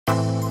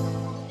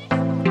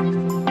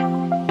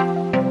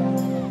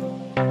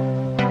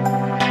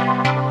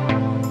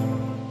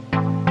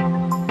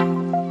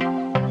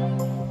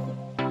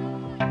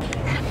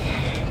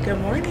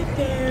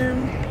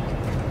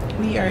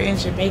in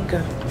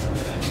Jamaica.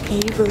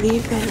 Can you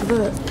believe that?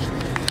 Look.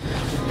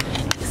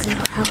 There's no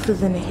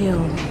houses in the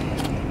hill.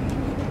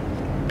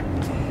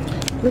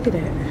 Look at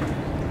that.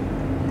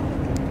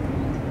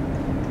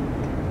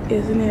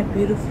 Isn't that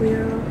beautiful,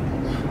 y'all?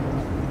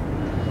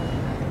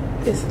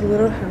 It's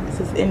little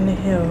houses in the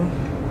hill.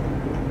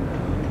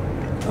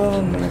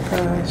 Oh my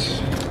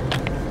gosh.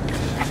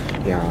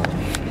 Y'all.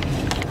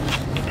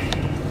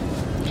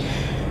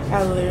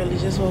 I literally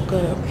just woke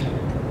up.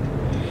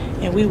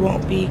 And we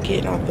won't be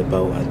getting off the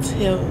boat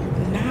until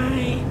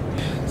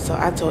 9. So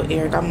I told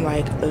Eric, I'm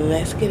like,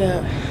 let's get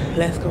up.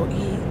 Let's go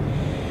eat.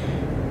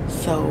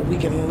 So we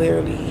can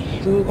literally,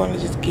 we were going to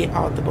just get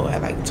off the boat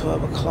at like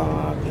 12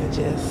 o'clock and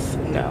just,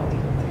 no.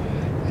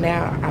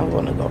 Now I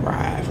want to go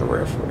ride for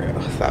real, for real.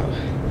 So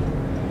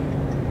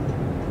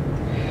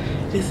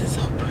this is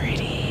so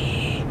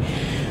pretty.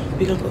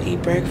 We're going to go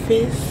eat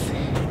breakfast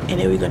and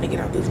then we're going to get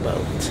off this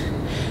boat.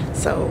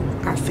 So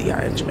I'll see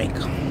y'all in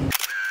Jamaica.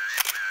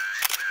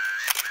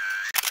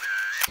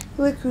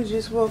 Look who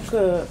just woke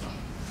up.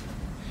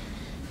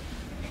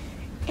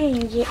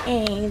 Angel,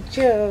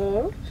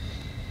 Angel.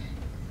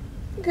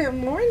 Good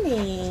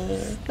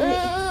morning.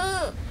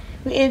 We're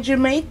in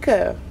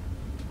Jamaica.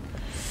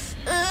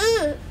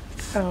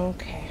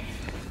 Okay.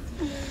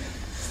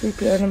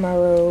 Sleeping under my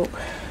robe.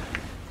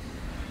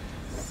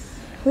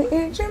 We're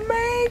in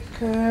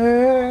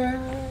Jamaica.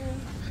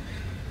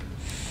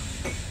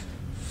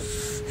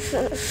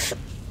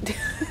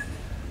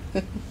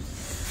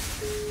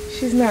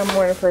 She's not a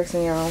morning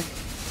person, y'all.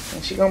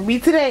 And she's gonna be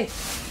today.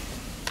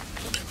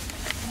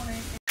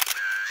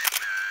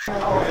 You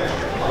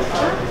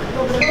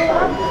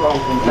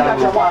got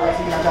your wallet,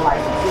 so you got your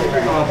license.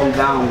 You're going from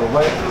down the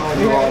way.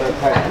 You got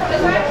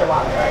your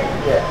wallet, right?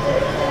 Yeah.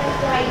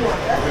 How you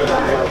doing?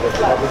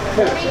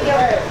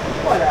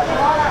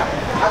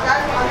 I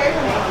gave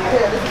him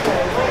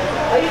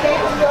Oh, you gave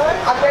him yours?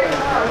 I gave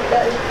him yours.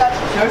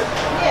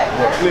 Yeah.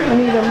 I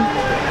need them.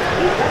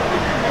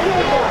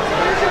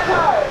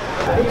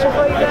 Picture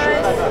for you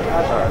guys?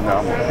 No.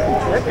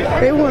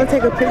 They want to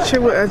take a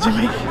picture with a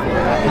Jamaican.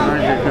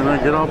 Can I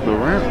get off the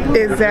ramp?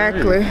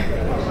 Exactly.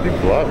 You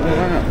blocked the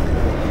ramp.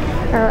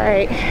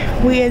 Alright,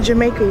 we in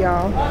Jamaica,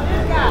 y'all.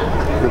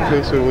 The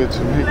picture with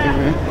Jamaican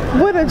man?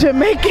 What a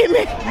Jamaican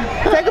man.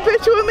 Take a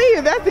picture with me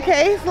if that's the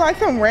case. Like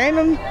some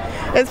random.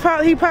 It's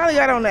probably he probably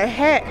got on a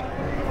hat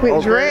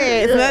with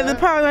dreads. Yeah. That's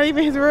probably not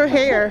even his real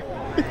hair.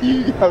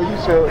 You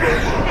showed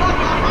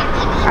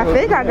that. I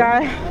think I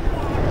got it.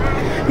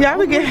 Yeah,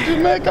 we get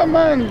Jamaica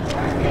man.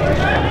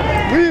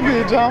 We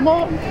be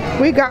Jamrock.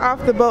 We got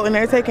off the boat and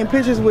they're taking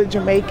pictures with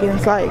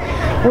Jamaicans. Like,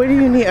 what do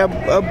you need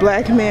a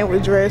black man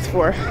with dreads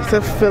for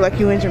to feel like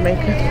you in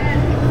Jamaica?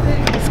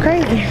 It's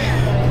crazy.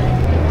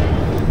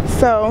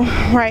 So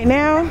right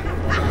now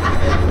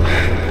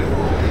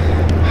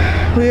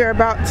we are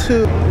about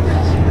to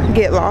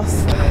get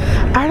lost.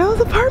 Are those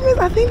apartments?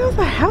 I think those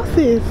are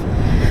houses.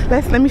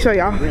 Let me show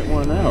y'all. Rent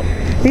one out.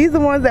 These are the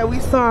ones that we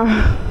saw.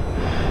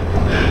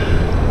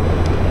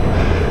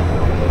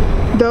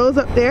 Those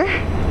up there.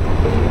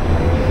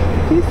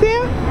 You see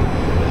them?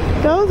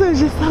 Those are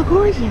just so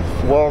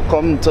gorgeous.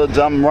 Welcome to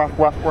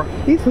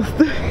Jamrock. These are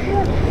stupid.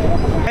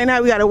 Right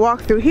now we gotta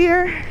walk through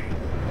here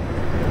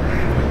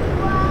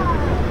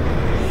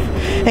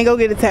and go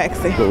get a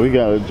taxi. So we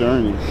got a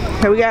journey.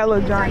 So we got a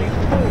little journey.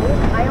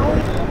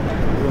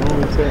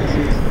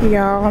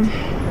 Y'all,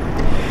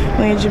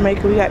 we in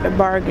Jamaica, we got the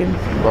bargain.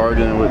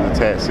 Bargaining with the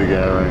taxi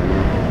guy right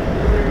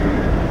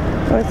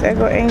now. What's that?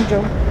 Go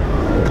Angel.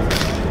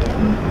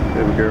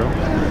 Baby girl.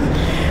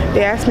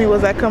 They asked me,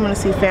 was I coming to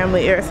see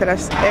family? Eric said I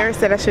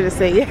should have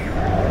said yeah.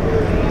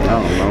 I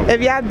don't know.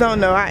 If y'all don't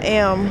know, I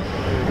am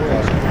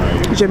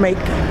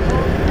Jamaican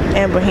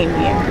and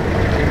Bohemian.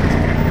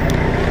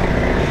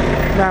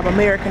 But I'm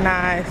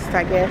Americanized,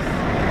 I guess.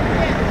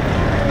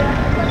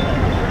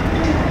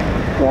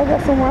 Yeah, I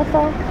got some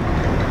Wi-Fi.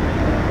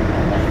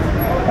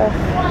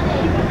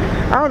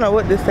 I don't know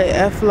what this say,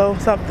 F-Low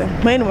something.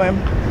 But anyway,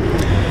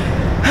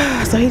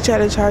 so he tried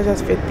to charge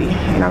us 50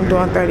 and I'm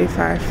doing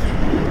 35.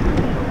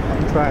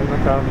 Trying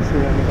not to see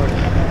anybody.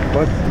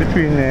 But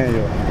between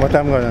you, what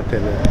I'm going to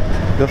tell you,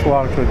 just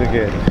walk through the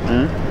gate.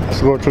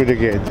 Just go through the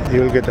gate.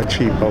 You'll get a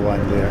cheaper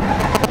one there.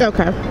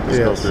 Okay. Just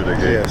go through the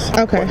gate. Yes.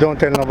 Okay. But don't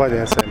tell nobody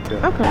I sent you.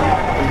 Okay.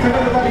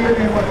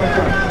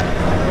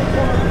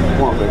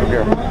 Come on, baby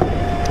girl.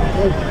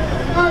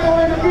 I'm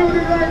in the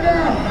building right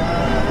now.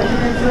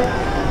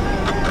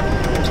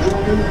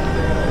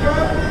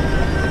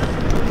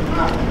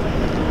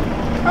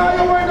 I'm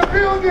in the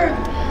building.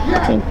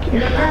 Thank you.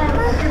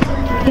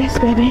 Yes,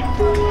 baby.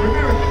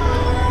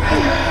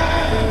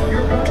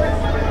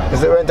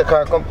 Is the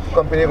rent-a-car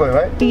company going,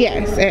 right?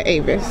 Yes, at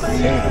Avis.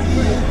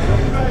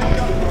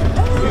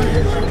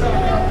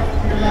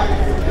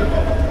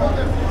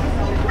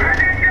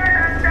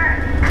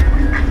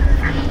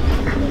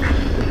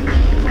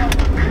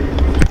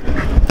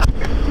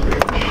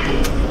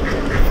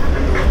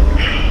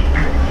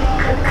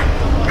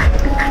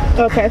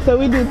 Okay, so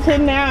we do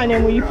 10 now, and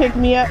then will you pick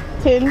me up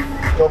 10?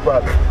 No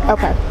problem.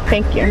 Okay,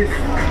 thank you.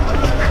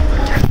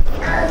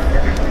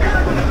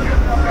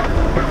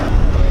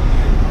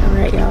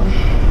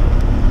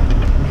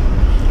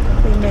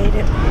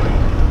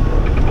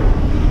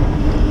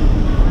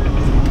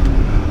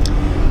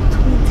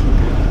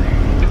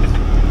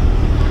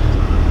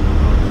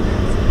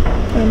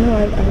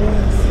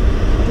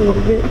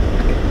 little bit. I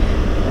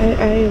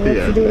didn't want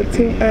to do it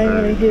too. I didn't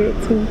want to hear it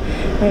too.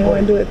 I didn't want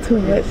to do it too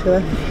much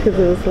because it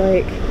was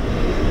like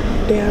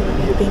they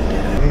already think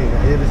that. Hey,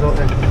 hear this out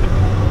there.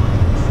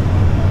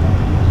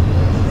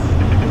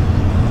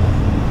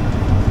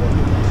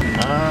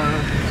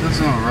 Just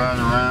gonna ride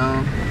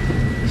around.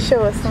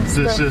 Show us some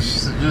stuff.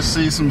 Just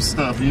see some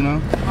stuff, you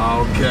know?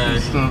 Okay.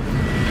 Stuff.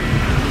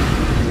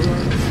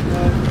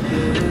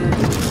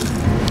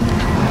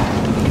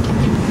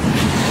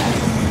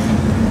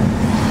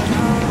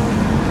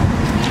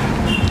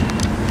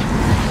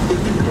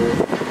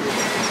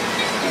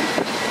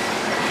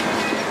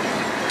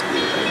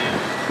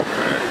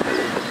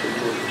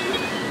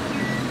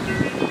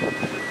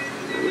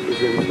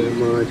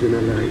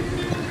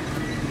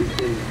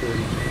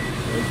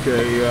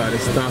 Okay, you are at the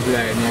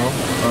stoplight now.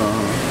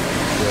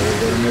 So we're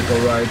gonna make a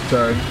right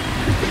turn.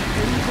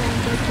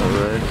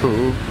 Alright,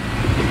 cool.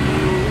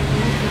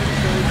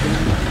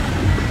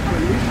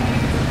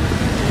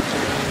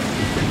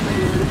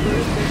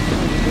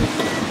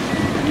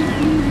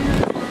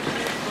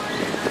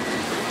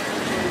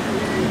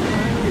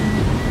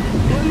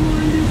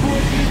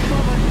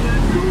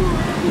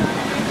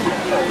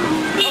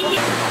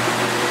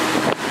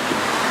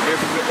 This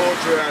is the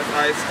Ocho Rios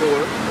High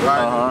School,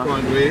 right in the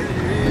country.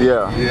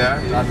 Yeah. Yeah,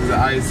 that is the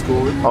high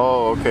school.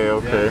 Oh, okay,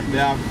 okay. Yeah, they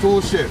have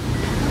two shifts.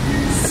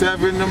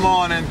 7 in the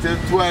morning till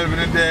 12 in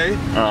the day.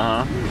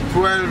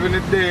 12 in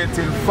the day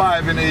till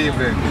 5 in the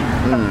evening.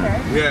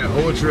 Okay.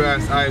 Yeah, Ocho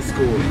Rios High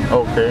School.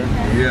 Okay.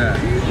 Yeah.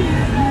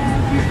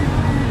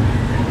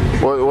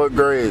 What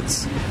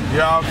grades?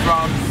 You are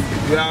from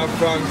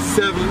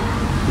 7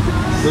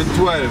 to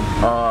 12.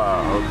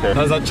 Ah, okay.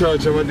 There's a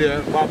church over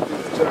there,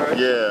 Baptist church.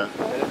 Yeah.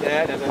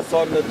 Yeah, there's a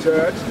Sunday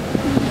church.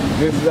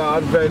 This is our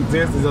Adventist,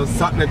 this is a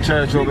Saturday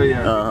church over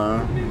here.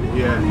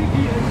 Yeah.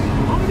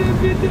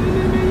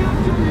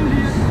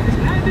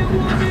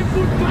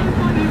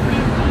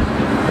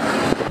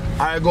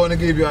 I'm going to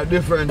give you a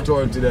different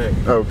tour today.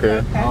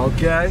 Okay.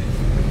 Okay?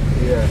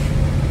 Yeah.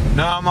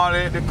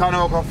 Normally, the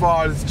Carnival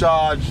Falls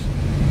charge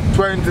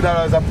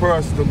 $20 a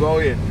person to go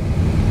in.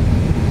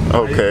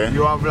 Okay.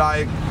 You have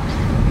like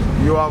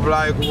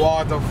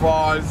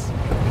waterfalls,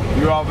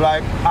 you have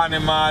like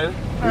animal.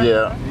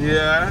 Yeah.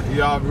 Yeah,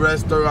 you have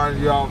restaurant,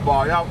 you have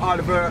bar, you have all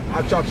the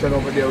attraction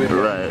over there with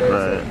Right,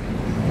 right.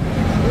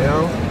 You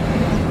know?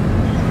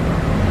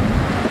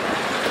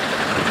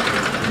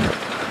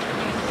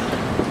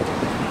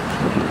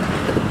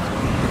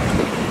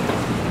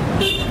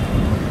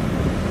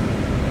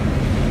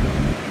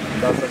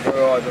 That's a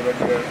garage over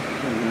there.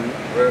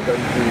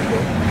 Welcome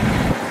people.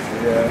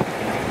 Yeah.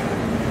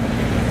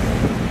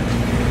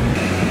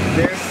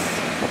 This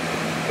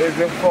is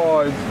the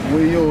falls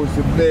we use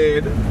to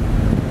bathe,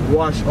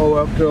 wash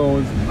our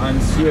clothes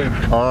and swim.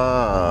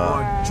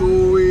 But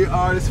through we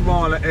are the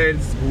smaller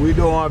heads, we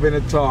don't have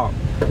any talk.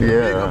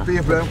 Yeah.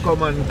 People have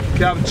come and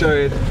capture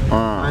it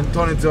and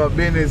turn it to a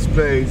business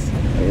place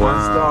and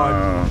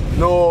start.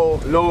 No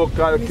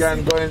local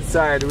can go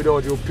inside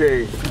without you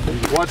pay.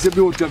 What's the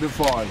beauty of the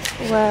falls?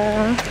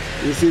 Wow.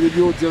 You see the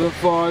beauty of the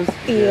falls?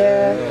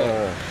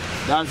 Yeah.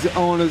 That's the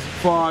only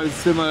falls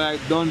similar like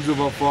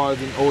Dunjuva Falls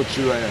in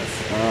Ocho Rios.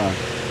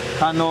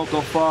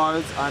 Kanoka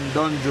Falls and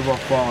Dunjuva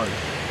Falls.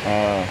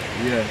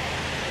 Yeah.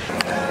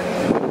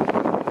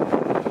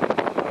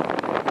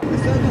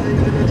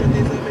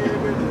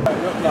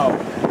 Look now,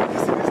 you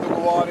see this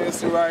little water you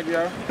see right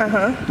here?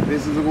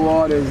 This is the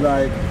water is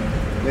like,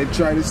 they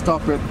try to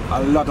stop it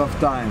a lot of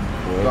time.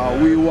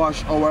 We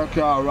wash our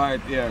car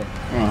right here.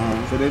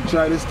 So they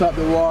try to stop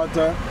the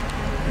water,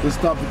 to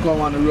stop to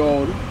come on the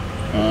road.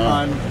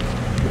 And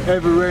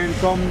heavy rain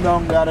come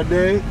down the other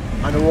day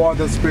and the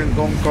water spring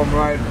come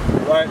right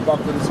back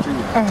to the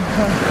street.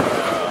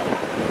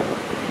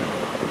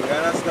 You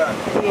understand?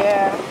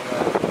 Yeah.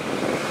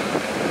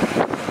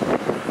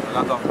 A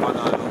lot of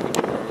banana over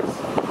there.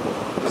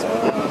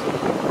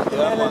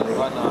 Yeah,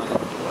 banana.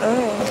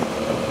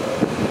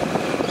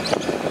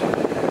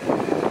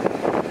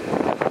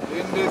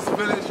 In this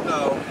village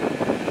now,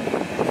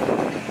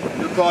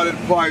 you call it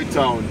Party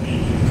Town.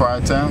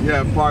 Party Town?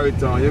 Yeah, Party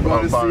Town. You're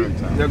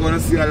gonna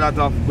see a lot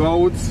of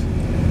goats,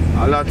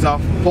 a lot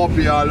of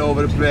puppy all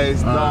over the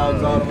place,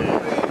 dogs all over the place.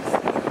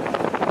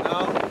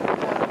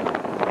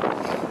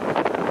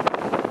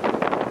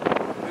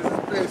 This is a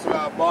place where I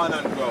born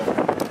and grow.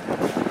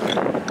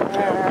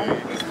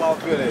 This is my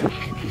village.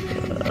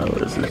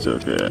 Where's the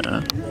joke at,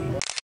 huh?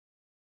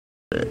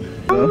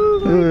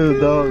 Little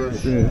dog and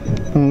shit.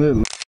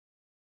 Little.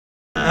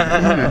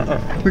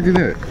 Look at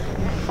that.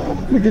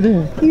 Look at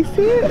that. You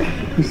see it?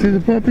 You see the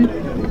puppy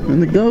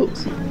and the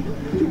goats?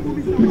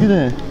 Look at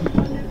that.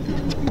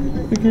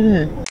 Look at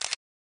that.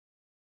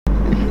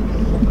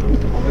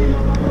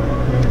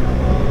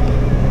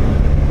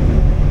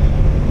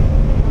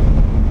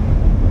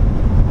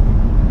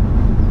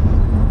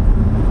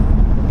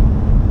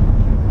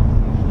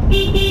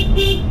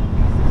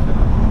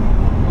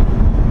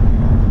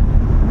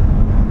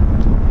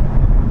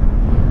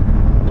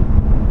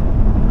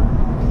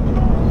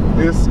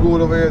 This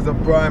school over here is a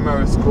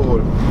primary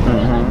school.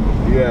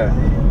 Yeah.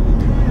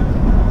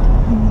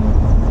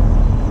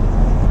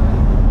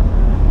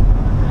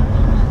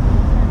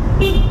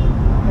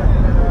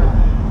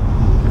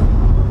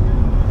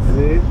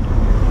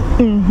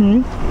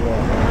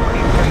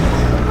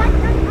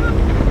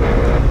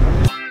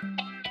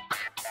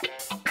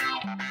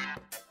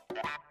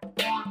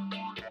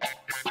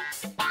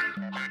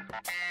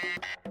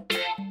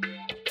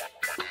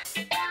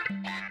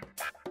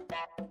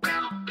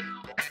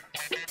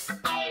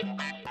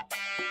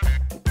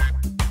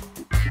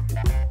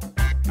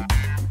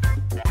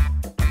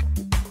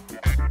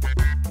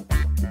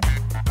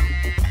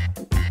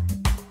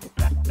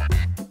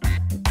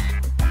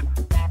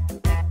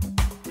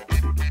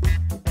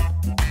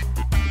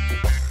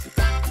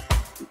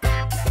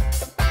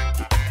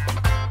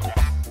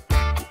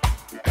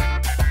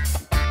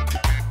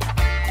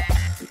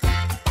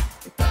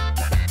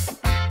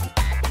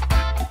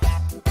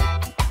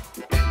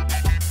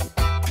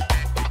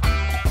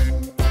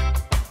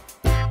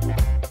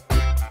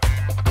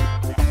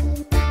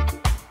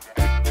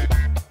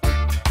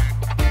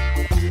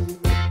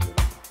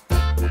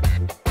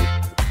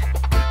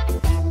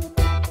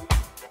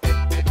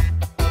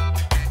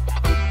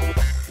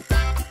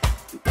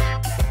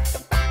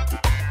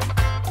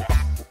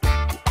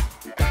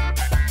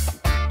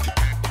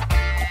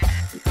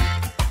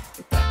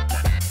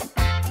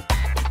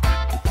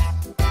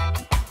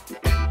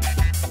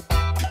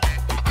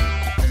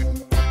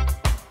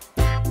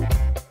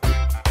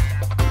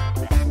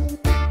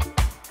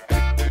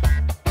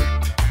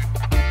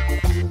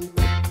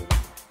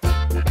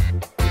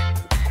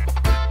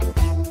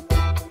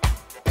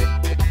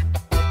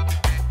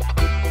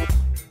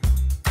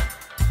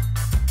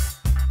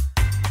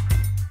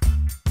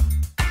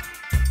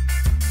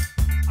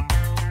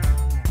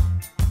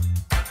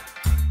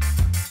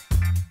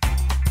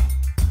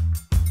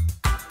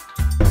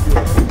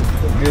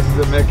 this is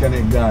a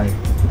mechanic guy.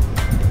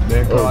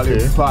 They call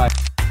him Pi.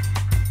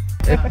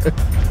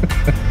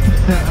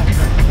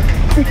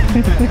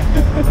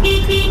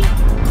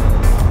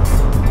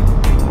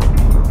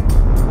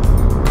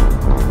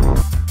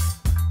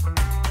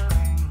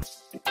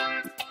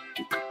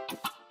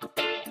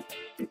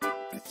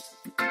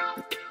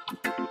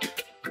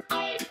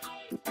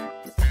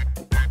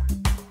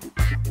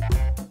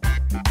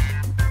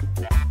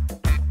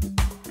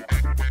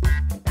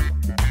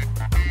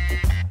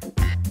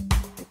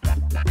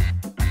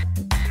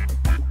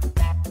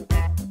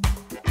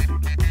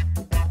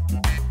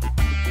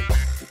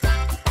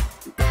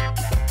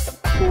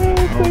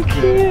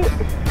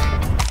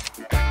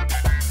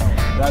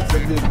 That's a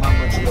big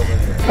mango tree over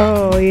there.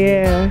 Oh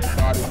yeah.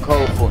 The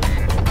cow foot.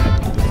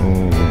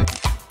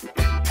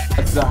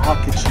 That's the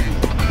hockey tree.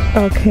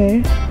 Okay.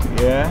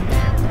 Yeah.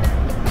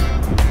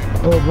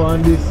 Over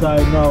on this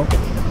side now,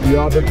 you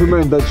have the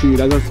pimento tree.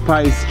 That's a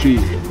spice tree.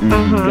 You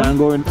can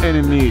go in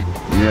any meat.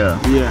 Yeah.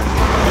 Yeah.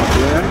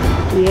 Yeah.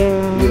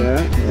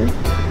 Yeah.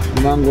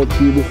 Yeah. Mango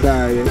tree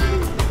beside it.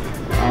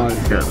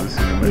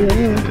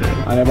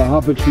 Yeah. I have a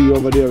hockey tree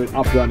over there with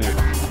apple on it.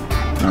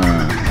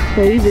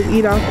 So you just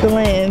eat off the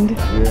land.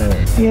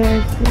 Yeah.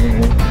 Yes.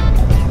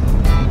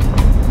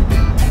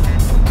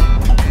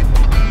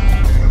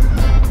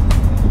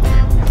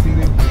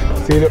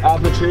 See the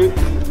apple tree?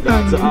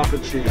 That's an apple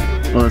tree.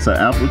 Oh, it's an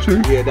apple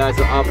tree? Yeah, that's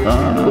an apple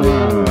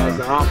tree. That's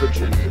an apple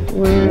tree.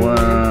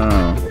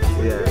 Wow.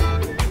 Yeah.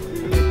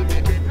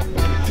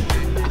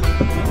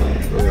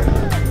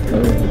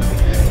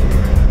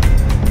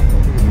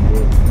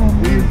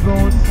 These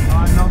zones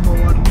are number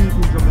one meat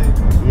in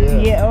Jamaica.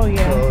 Yeah, oh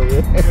yeah.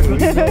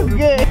 That's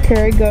good.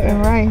 Curry goat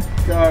and rice.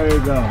 Curry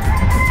goat.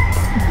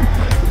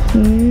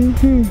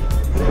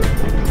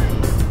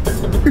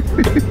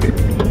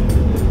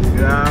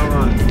 Yeah,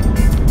 man.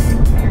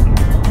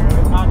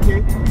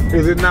 Ackee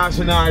is a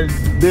national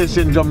dish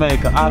in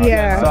Jamaica. Ackee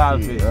and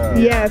saltfish.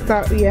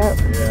 Yeah.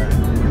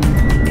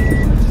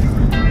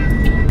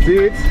 See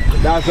it?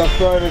 That's a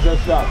furniture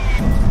shop.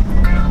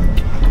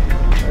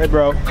 Hey,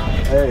 bro.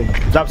 Hey.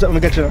 Drop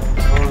something to get you.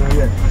 Oh,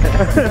 yeah.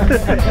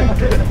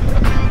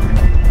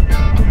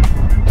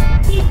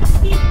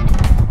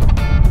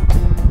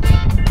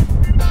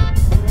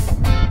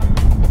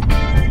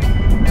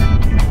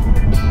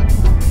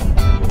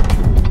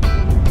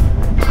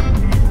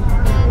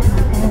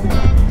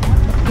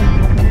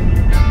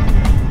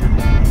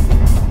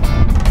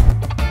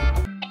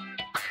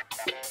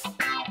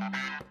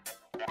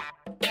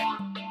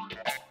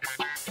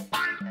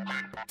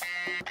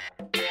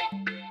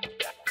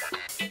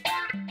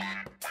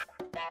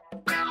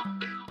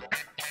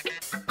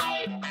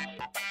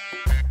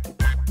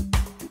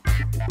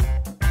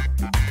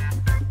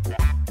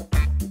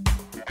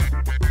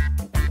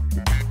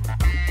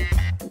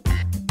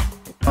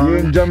 You're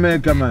in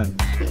Jamaica, man.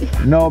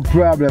 No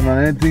problem, man.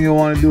 Anything you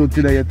want to do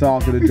today, you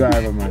talk to the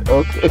driver, man.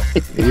 Okay.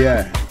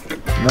 Yeah.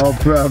 No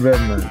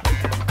problem, man.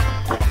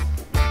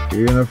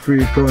 You're in a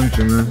free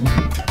country, man.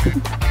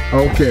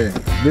 Okay.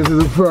 This is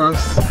the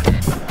first.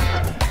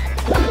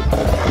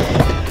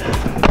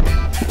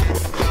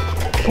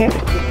 Okay.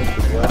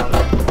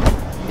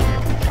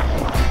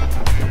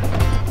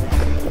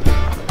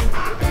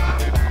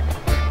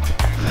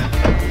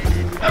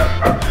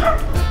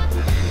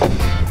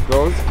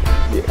 Goes?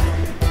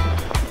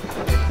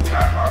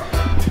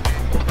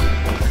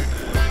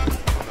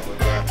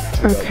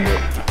 Okay.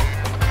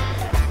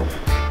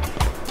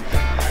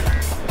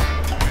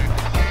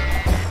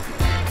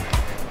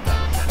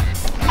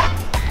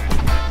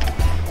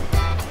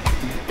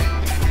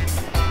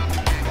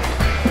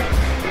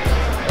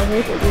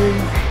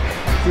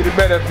 See the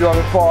bed if you have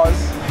a falls?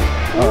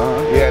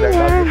 Yeah,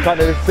 that's kind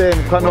of the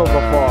same Carnival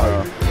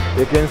Falls.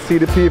 You can see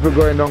the people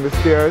going down the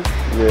stairs.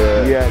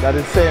 Yeah, that's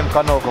the same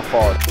Carnival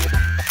Falls.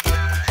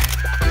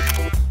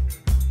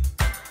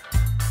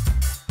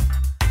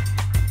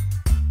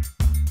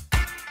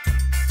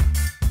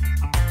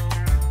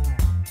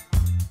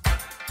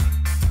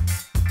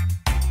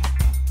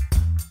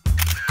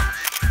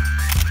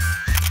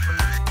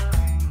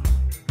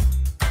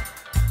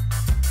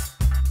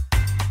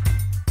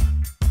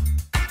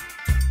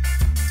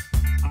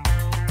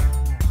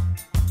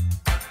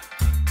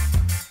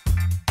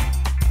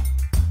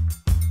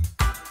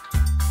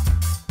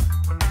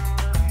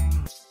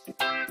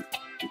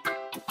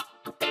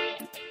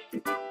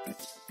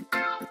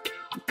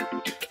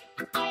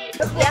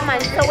 Yeah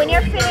man, so when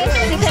you're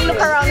finished, you can look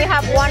around. We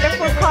have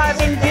wonderful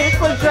carving,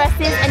 beautiful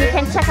dresses, and you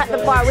can check out the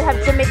bar. We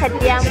have Jamaica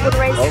Damn Good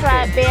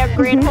Restaurant, Bear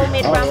Great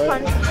Homemade Rum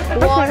Punch,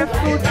 Water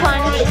Fruit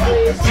Punch,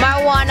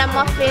 Marijuana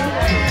Muffin.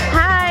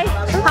 Hi,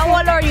 how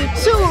old are you?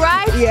 2,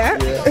 right? Yeah.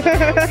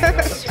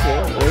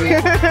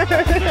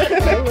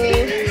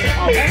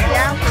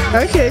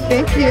 Yeah. Okay,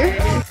 thank you.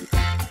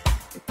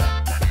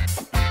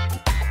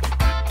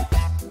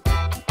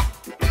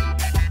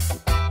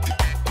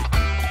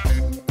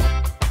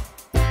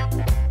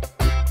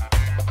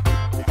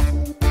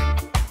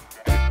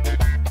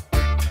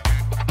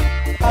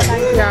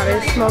 Yeah,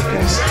 they're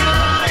smoking. Say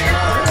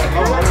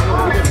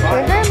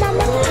hi,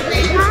 mama.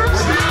 Hi.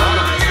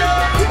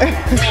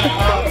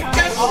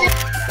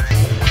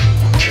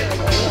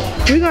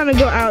 We're gonna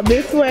go out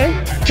this way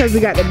because we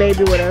got the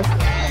baby with us.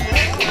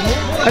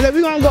 I said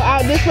we're gonna go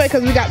out this way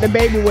because we got the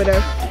baby with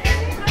us.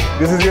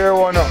 This is your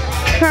one up.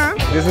 Huh?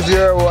 This is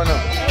your one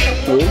up.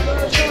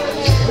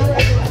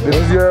 This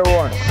is your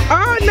one.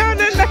 Oh no.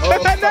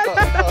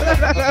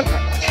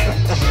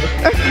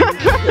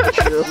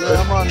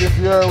 Yeah, man, this is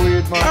your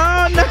weed, man.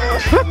 Oh no.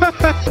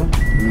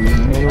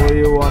 Anywhere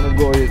you want to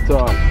go, you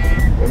talk.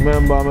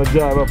 Remember, I'm a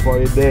driver for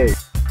your day.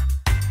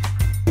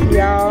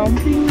 Y'all.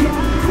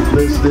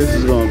 This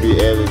is gonna be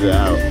edited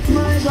out.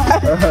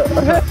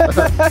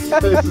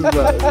 This is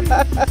gonna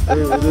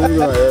edit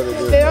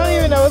this. They don't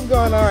even know what's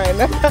going on right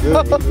now.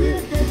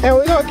 And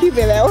we're gonna keep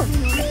it that way.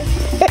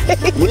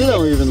 We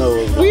don't even know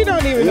what's going on. We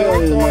don't even know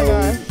what's going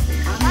on.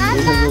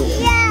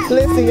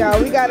 Listen, y'all,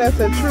 we got us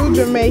a true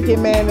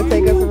Jamaican man to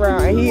take us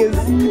around, and he is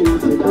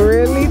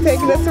really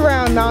taking us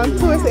around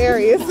non-tourist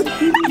areas.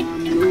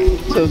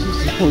 So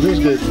this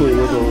good quick.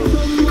 What's on?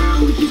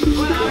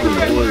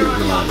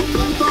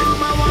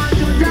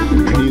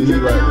 He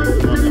like on the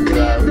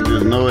side, we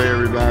just know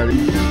everybody.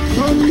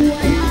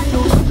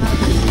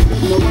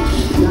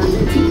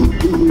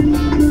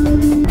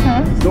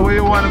 So where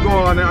you want to go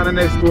on the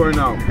next tour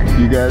now?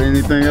 You got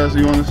anything else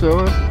you want to show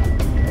us?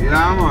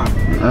 Yeah, man.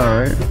 All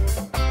right.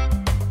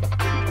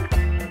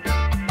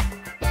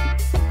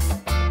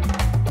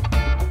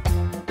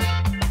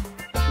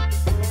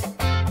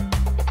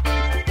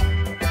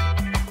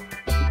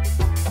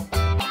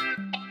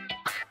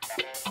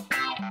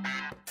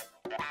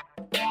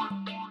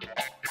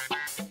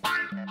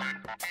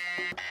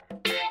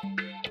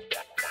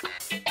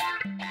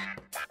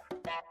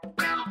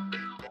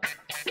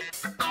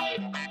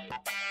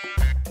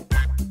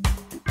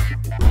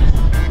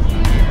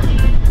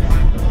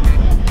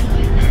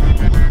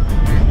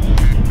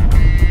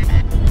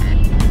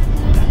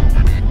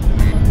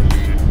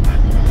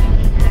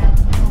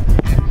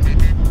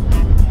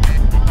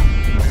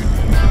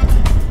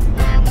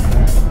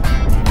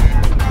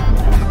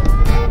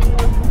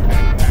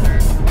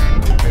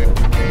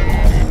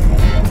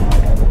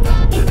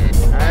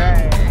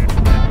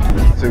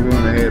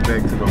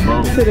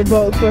 To the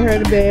boat for her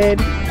to bed.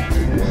 Yeah.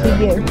 She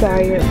getting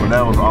tired. Well,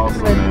 that was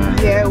awesome, man.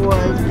 Yeah, it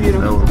was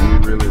beautiful. We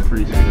really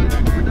appreciate it.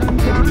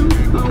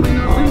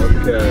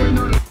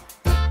 Okay.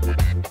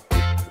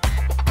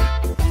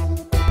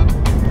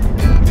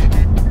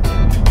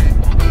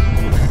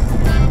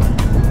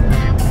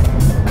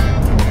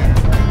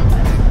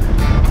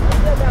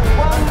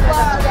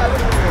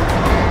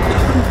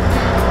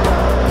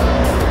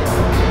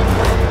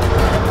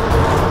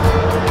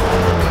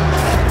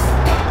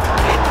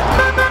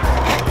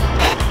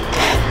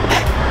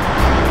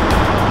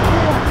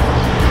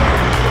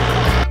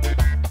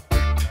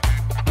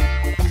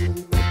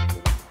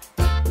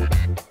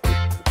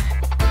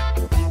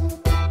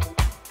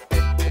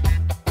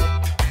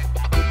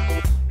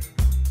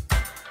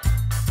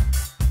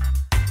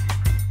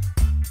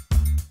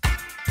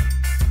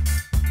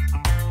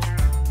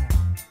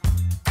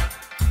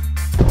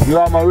 You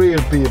are my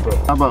real people.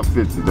 How about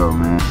 50 though,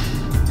 man?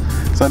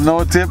 So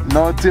no tip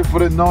for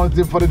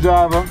the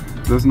driver.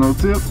 There's no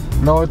tip?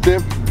 No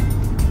tip.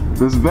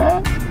 This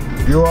bad?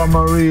 You are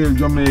my real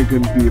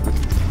Jamaican people.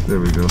 There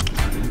we go.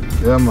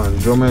 Yeah, man,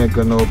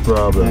 Jamaica, no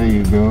problem. There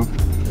you go.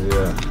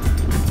 Yeah.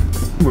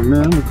 But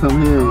man, I'm gonna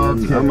come here.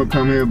 Okay. I'm gonna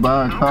come here,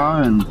 buy a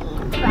car, and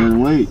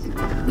wait.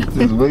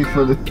 Just wait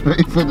for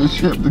the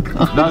ship to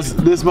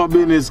come. This my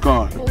business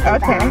card.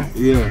 Okay.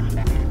 Yeah.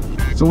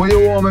 So where you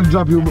want me to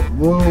drop you?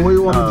 Where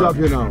you want me to drop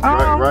you now?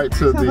 Right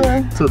to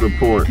the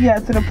port. Yeah,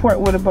 to the port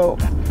with a boat.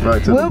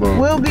 Right to the boat.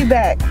 We'll be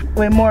back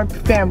with more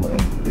family.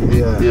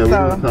 Yeah. Yeah, we're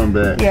gonna come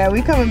back. Yeah,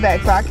 we coming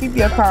back. So I'll keep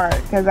your card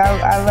because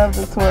I love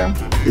the tour.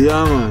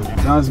 Yeah, man.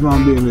 That's my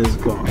business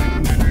card.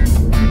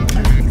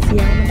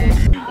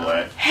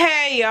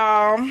 Hey,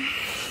 y'all.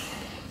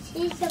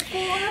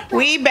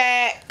 We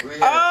back.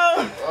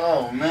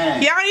 Oh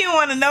man. Y'all don't even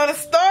want to know the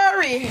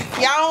story.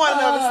 Y'all don't want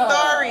to know the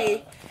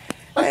story.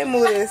 Let me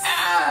move this.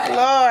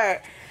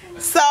 Lord.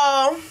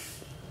 So,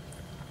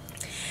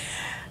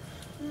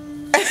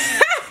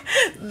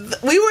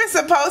 we were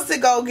supposed to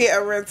go get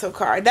a rental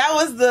car. That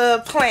was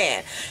the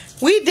plan.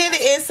 We did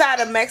it inside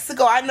of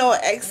Mexico. I know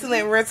an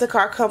excellent rental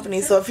car company.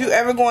 So, if you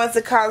ever go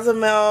into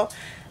Cozumel,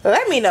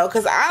 let me know.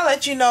 Because I'll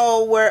let you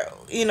know where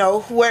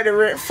to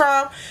rent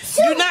from.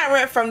 Do not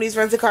rent from these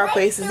rental car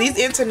places. These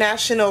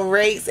international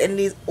rates and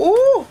these,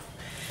 ooh.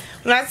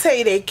 When I tell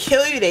you they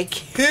kill you, they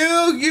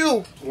kill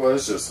you. Well,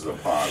 it's just a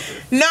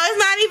deposit. No, it's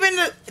not even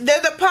the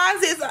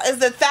deposit is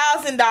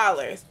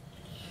 $1,000.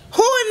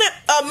 Who in the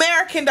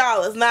American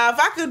dollars? Now, if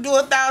I could do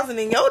 1,000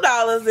 in your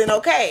dollars, then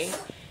okay.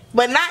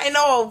 But not in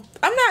no.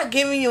 I'm not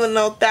giving you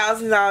no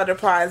 $1,000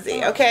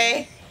 deposit,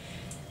 okay?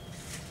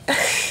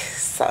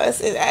 So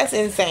that's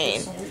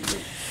insane.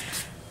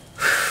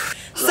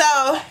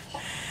 So,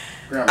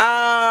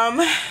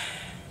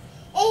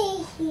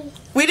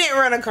 we didn't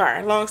rent a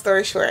car. Long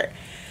story short.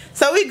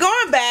 So we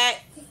going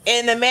back,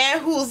 and the man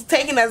who's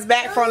taking us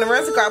back from the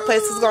rental car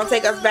place is going to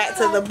take us back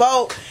to the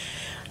boat.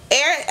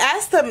 Eric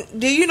asked him,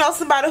 do you know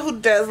somebody who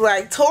does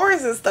like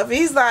tours and stuff?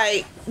 He's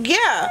like,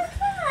 yeah.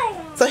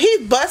 So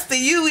he busted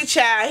you,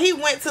 child. He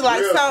went to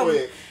like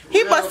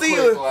he busted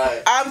you.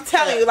 Like, I'm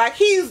telling you, like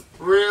he's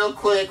real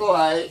quick,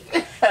 like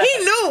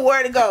he knew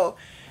where to go.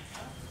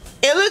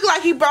 It looked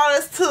like he brought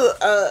us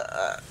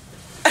to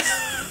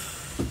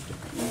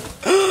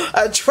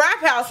a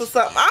trap house or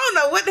something. I don't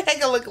know what the heck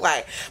it looked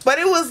like, but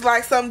it was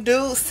like some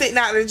dude sitting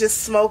out there just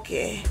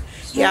smoking.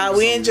 Yeah,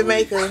 we in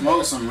Jamaica.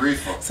 Smoke some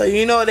reefer. So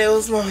you know they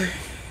was smoking.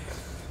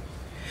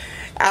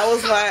 I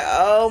was like,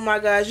 oh my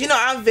gosh. You know,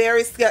 I'm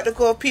very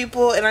skeptical of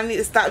people, and I need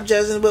to stop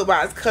judging the book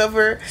by its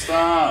cover.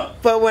 Stop.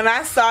 But when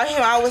I saw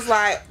him, I was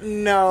like,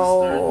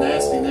 no.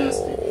 Nasty.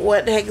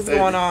 What the heck is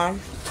going on?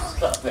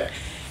 Stop that.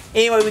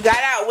 Anyway, we got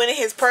out, went in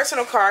his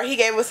personal car. He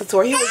gave us a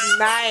tour. He was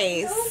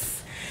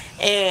nice.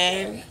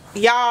 And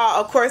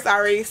y'all, of course,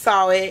 already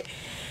saw it.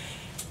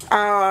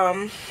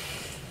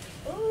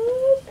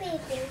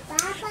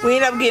 We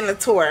ended up getting a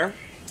tour.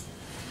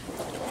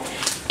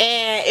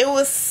 And it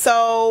was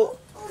so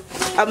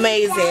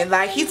amazing.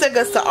 Like, he took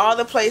us to all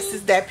the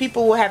places that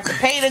people will have to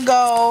pay to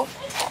go.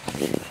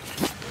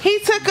 He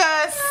took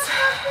us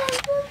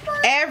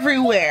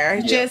everywhere.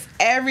 Yeah. Just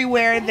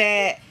everywhere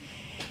that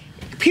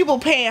people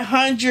paying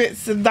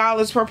hundreds of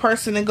dollars per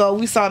person to go.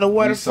 We saw the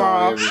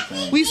waterfall.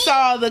 We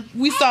saw the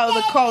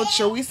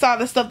culture. We saw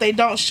the stuff they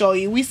don't show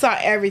you. We saw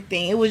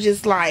everything. It was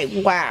just like,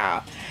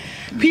 wow.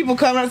 People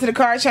coming up to the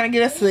car trying to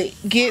get us to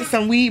get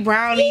some weed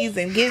brownies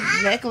and get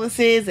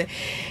necklaces, and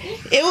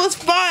it was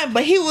fun.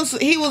 But he was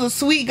a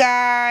sweet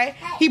guy.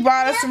 He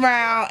brought us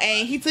around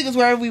and he took us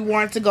wherever we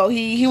wanted to go.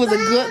 He was a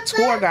good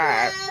tour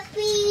guide.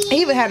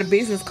 He even had a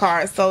business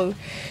card, so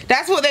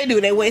that's what they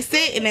do. They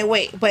sit and they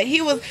wait. But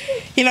he was,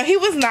 you know, he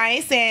was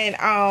nice, and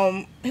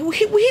he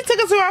took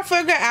us around for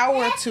a good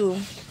hour or two,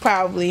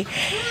 probably.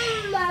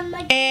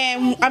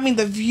 And I mean,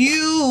 the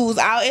views,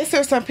 I'll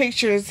insert some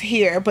pictures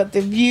here, but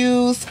the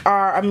views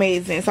are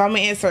amazing. So I'm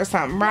gonna insert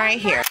something right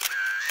here.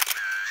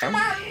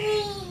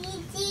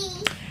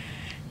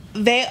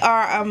 They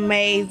are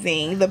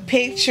amazing. The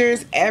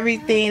pictures,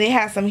 everything. They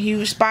have some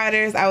huge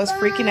spiders. I was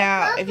freaking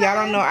out. If y'all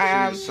don't know,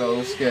 I'm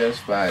so scared of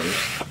spiders.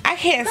 I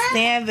can't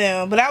stand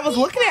them, but I was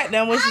looking at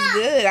them, which is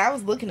good. I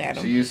was looking at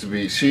them. She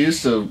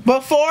used to.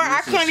 Before I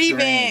couldn't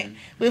even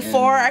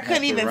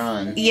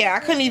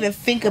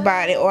think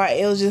about it, or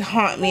it would just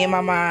haunt me in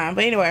my mind.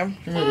 But anyway,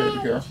 come here,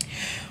 baby girl.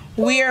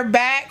 We are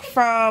back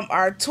from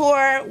our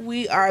tour.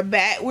 We are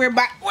back. We're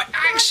back. We're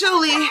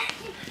actually.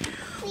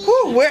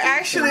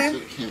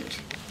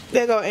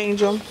 There go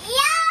Angel.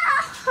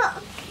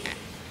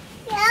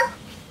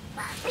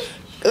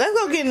 Let's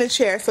go get in the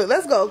chair. So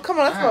let's go. Come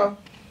on, let's go.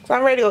 So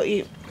I'm ready to go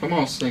eat. Come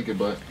on, stinky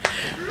butt.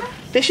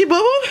 Did she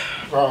boo-boo?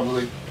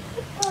 Probably.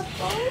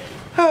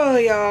 Oh,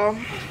 y'all.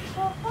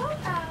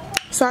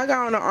 So I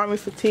got on the army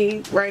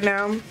fatigue right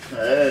now.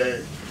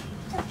 Hey.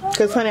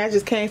 Because, honey, I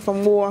just came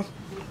from war.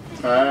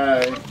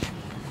 Hi.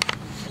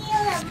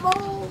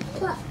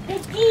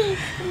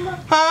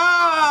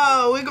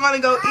 Oh, we're going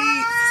to go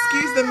eat.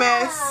 Excuse the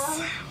mess.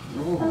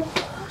 Ooh,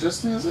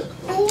 just is it?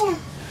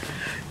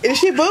 Is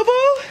she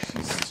boo-boo?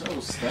 She's so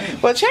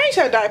stank. Well, change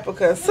her diaper,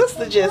 because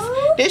sister just...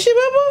 Did she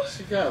boo-boo?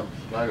 She got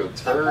like a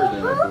turd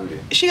in her booty.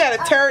 She got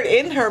a turd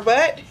in her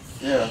butt?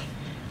 Yeah.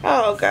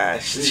 Oh,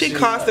 gosh. She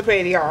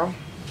constipated, y'all.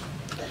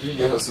 You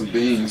get her some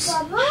beans.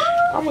 I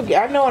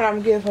know what I'm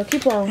going to give her.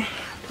 Keep on.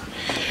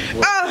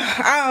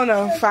 Oh, I don't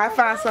know. If I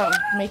find something,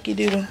 make you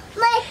do them.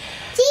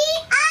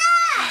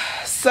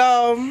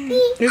 So,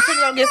 we're going to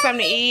go get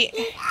something to eat.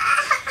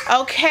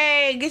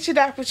 Okay, get your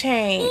diaper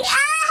changed.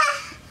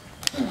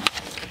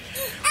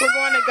 We're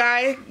going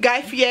to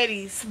Guy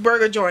Fieri's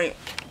burger joint.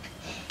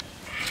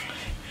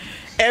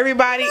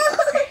 Everybody,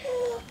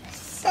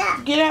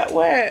 get out.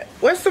 What?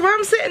 What's the one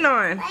I'm sitting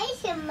on?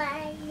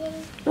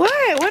 What?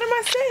 What am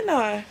I sitting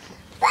on?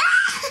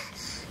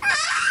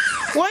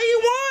 What do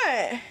you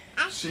want?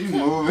 She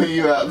moving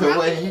you out the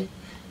way.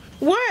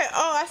 What?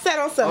 Oh, I sat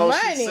on some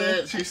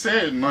money. She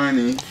said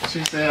money.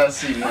 She said I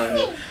see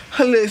money.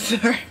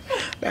 Listen,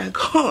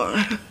 back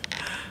on.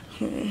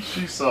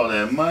 She saw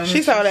that money.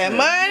 She saw that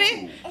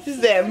money. She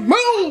said,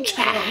 move,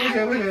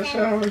 child. Look at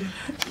show me.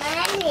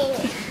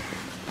 Money.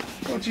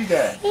 What you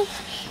got?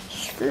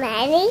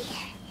 Money.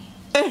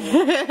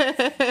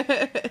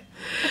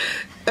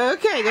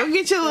 Okay, go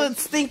get your little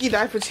stinky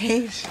diaper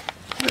change.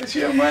 That's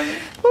your money?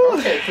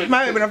 Okay,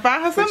 my baby gonna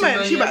find her some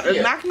money. She about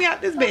to knock me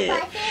out this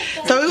bed.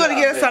 So we're gonna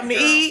get her something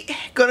to eat.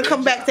 Gonna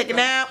come back, take a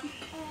nap.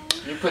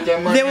 You put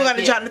that money. Then we're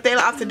gonna drop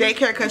Nathaniel off to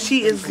daycare because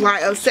she is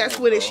like obsessed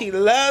with it. She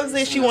loves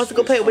it. She wants to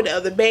go play with the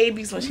other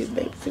babies when she's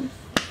babysitting.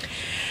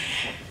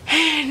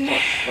 And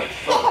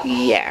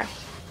yeah.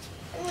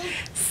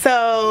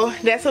 So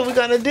that's what we're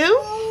gonna do.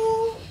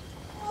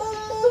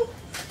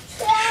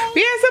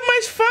 We had so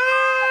much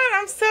fun.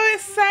 I'm so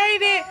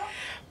excited.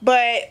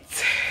 But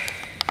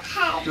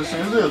Just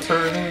is there a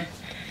turd in?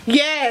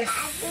 Yes.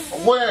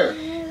 Where?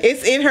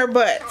 It's in her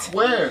butt.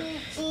 Where?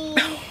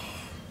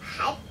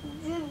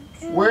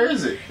 Where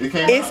is it? It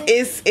came out?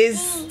 It's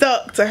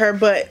stuck to her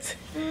butt.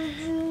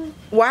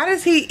 Why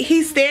does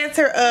he stands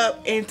her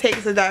up and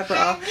takes the diaper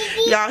off?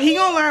 Y'all, he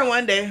gonna learn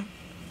one day.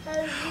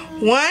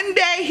 One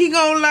day he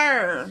gonna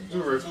learn.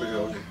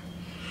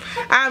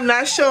 I'm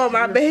not showing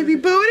my baby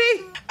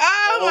booty.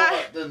 Oh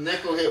my. The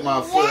nickel hit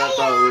my foot. I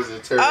thought it was a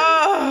turd.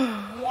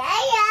 Oh.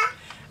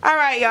 All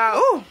right, y'all.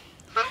 Ooh.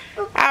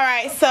 All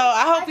right, so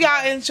I hope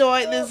y'all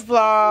enjoyed this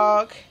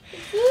vlog.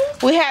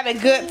 We had a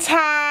good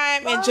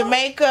time in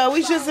Jamaica.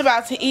 We just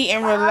about to eat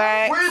and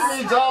relax. Where's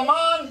me,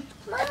 Dalman?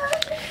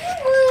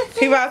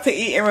 He about to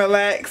eat and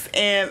relax,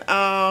 and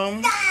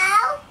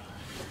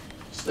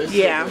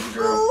yeah.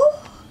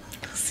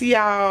 See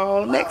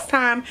y'all next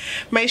time.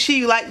 Make sure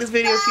you like this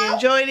video if you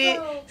enjoyed it.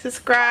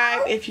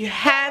 Subscribe if you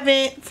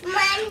haven't.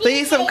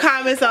 Leave some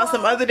comments on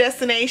some other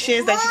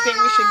destinations that you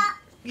think we should,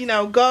 you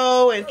know,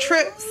 go, and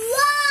trips.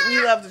 We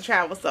love to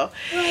travel, so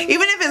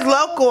even if it's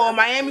local,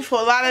 Miami,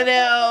 Fort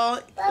Lauderdale,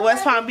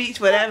 West Palm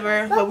Beach,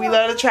 whatever, but we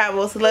love to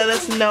travel, so let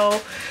us know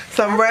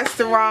some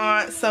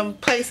restaurants, some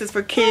places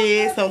for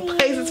kids, some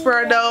places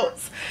for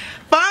adults,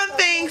 fun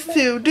things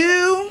to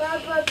do,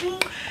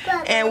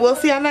 and we'll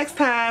see y'all next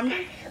time.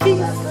 Peace.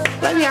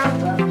 Love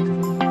y'all.